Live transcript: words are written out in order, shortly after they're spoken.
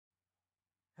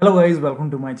Hello guys,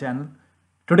 welcome to my channel.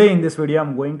 Today in this video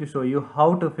I'm going to show you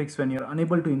how to fix when you're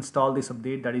unable to install this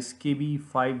update, that is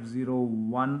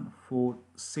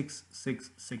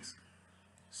KB5014666.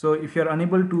 So if you're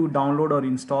unable to download or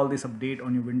install this update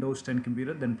on your Windows 10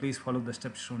 computer, then please follow the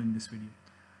steps shown in this video.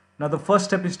 Now the first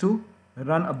step is to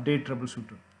run update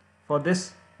troubleshooter. For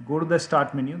this, go to the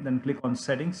start menu, then click on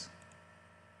settings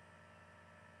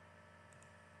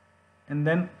and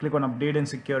then click on update and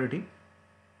security,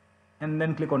 and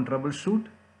then click on troubleshoot.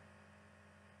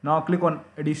 Now click on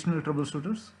additional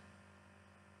troubleshooters.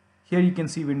 Here you can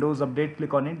see Windows update,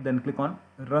 click on it, then click on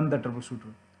run the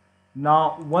troubleshooter.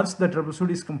 Now once the troubleshoot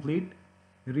is complete,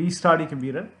 restart your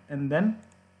computer and then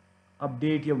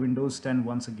update your Windows 10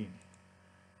 once again.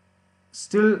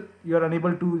 Still you are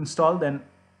unable to install, then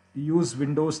use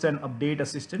Windows 10 update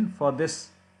assistant. For this,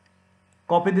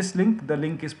 copy this link. The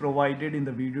link is provided in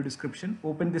the video description.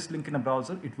 Open this link in a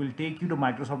browser. It will take you to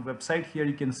Microsoft website. Here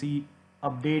you can see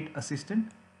update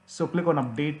assistant. So click on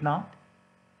update now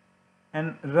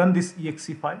and run this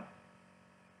exe file.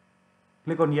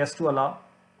 Click on yes to allow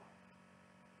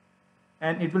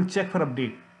and it will check for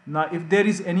update. Now if there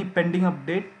is any pending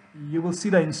update, you will see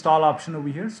the install option over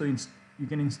here. So you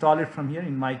can install it from here.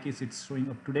 In my case, it's showing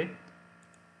up to date.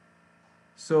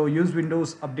 So use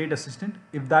Windows Update Assistant.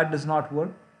 If that does not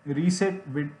work, reset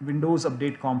Windows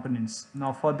Update Components.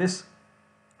 Now for this,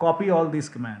 copy all these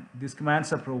commands. These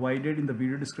commands are provided in the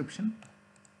video description.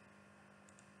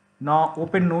 Now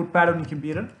open Notepad on your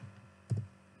computer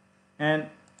and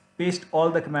paste all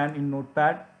the command in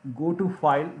Notepad. Go to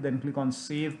File, then click on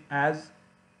Save As.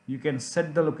 You can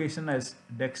set the location as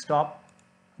desktop.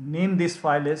 Name this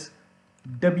file as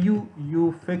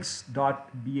Wufix.bat.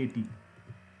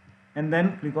 And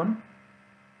then click on,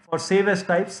 for save as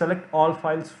type, select all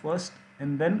files first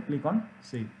and then click on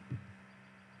save.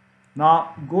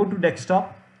 Now go to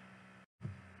desktop.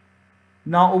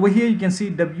 Now over here you can see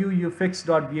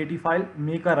wufix.bat file.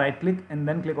 Make a right click and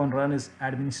then click on run as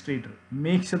administrator.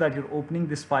 Make sure that you're opening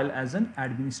this file as an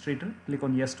administrator. Click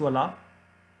on yes to allow.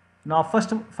 Now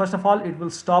first of all, it will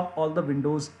stop all the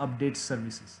Windows update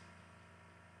services,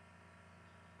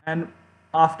 and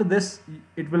after this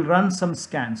it will run some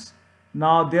scans.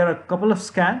 Now there are a couple of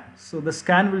scans, so the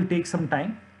scan will take some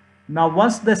time. Now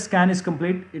once the scan is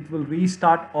complete, it will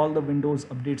restart all the Windows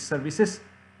update services.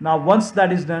 Now once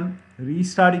that is done,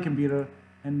 restart your computer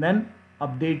and then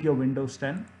update your Windows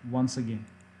 10 once again.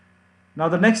 Now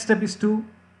the next step is to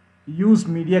use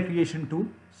media creation tool.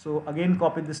 So again,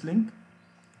 copy this link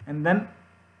and then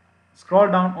scroll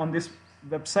down on this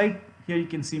website. Here you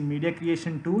can see media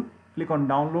creation tool. Click on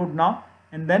download now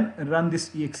and then run this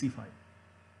exe file.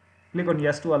 Click on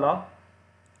yes to allow.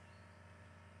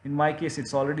 In my case,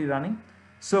 it's already running.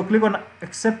 So click on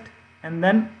accept and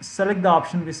then select the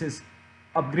option which is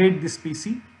upgrade this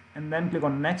PC and then click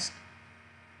on next.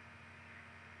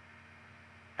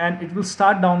 And it will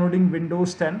start downloading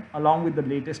Windows 10 along with the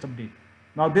latest update.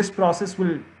 Now this process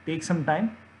will take some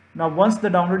time. Now once the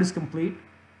download is complete,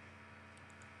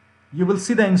 you will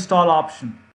see the install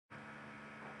option.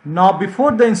 Now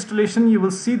before the installation, you will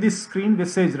see this screen which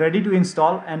says ready to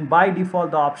install, and by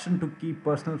default the option to keep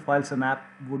personal files and app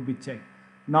would be checked.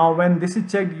 Now when this is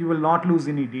checked, you will not lose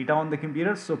any data on the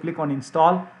computer. So click on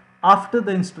install. After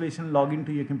the installation, log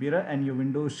into your computer and your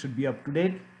Windows should be up to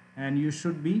date and you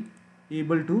should be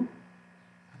able to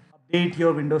update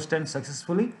your Windows 10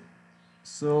 successfully.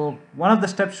 So one of the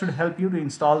steps should help you to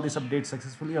install this update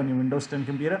successfully on your Windows 10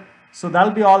 computer. So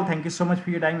that'll be all. Thank you so much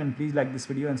for your time, and please like this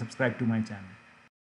video and subscribe to my channel.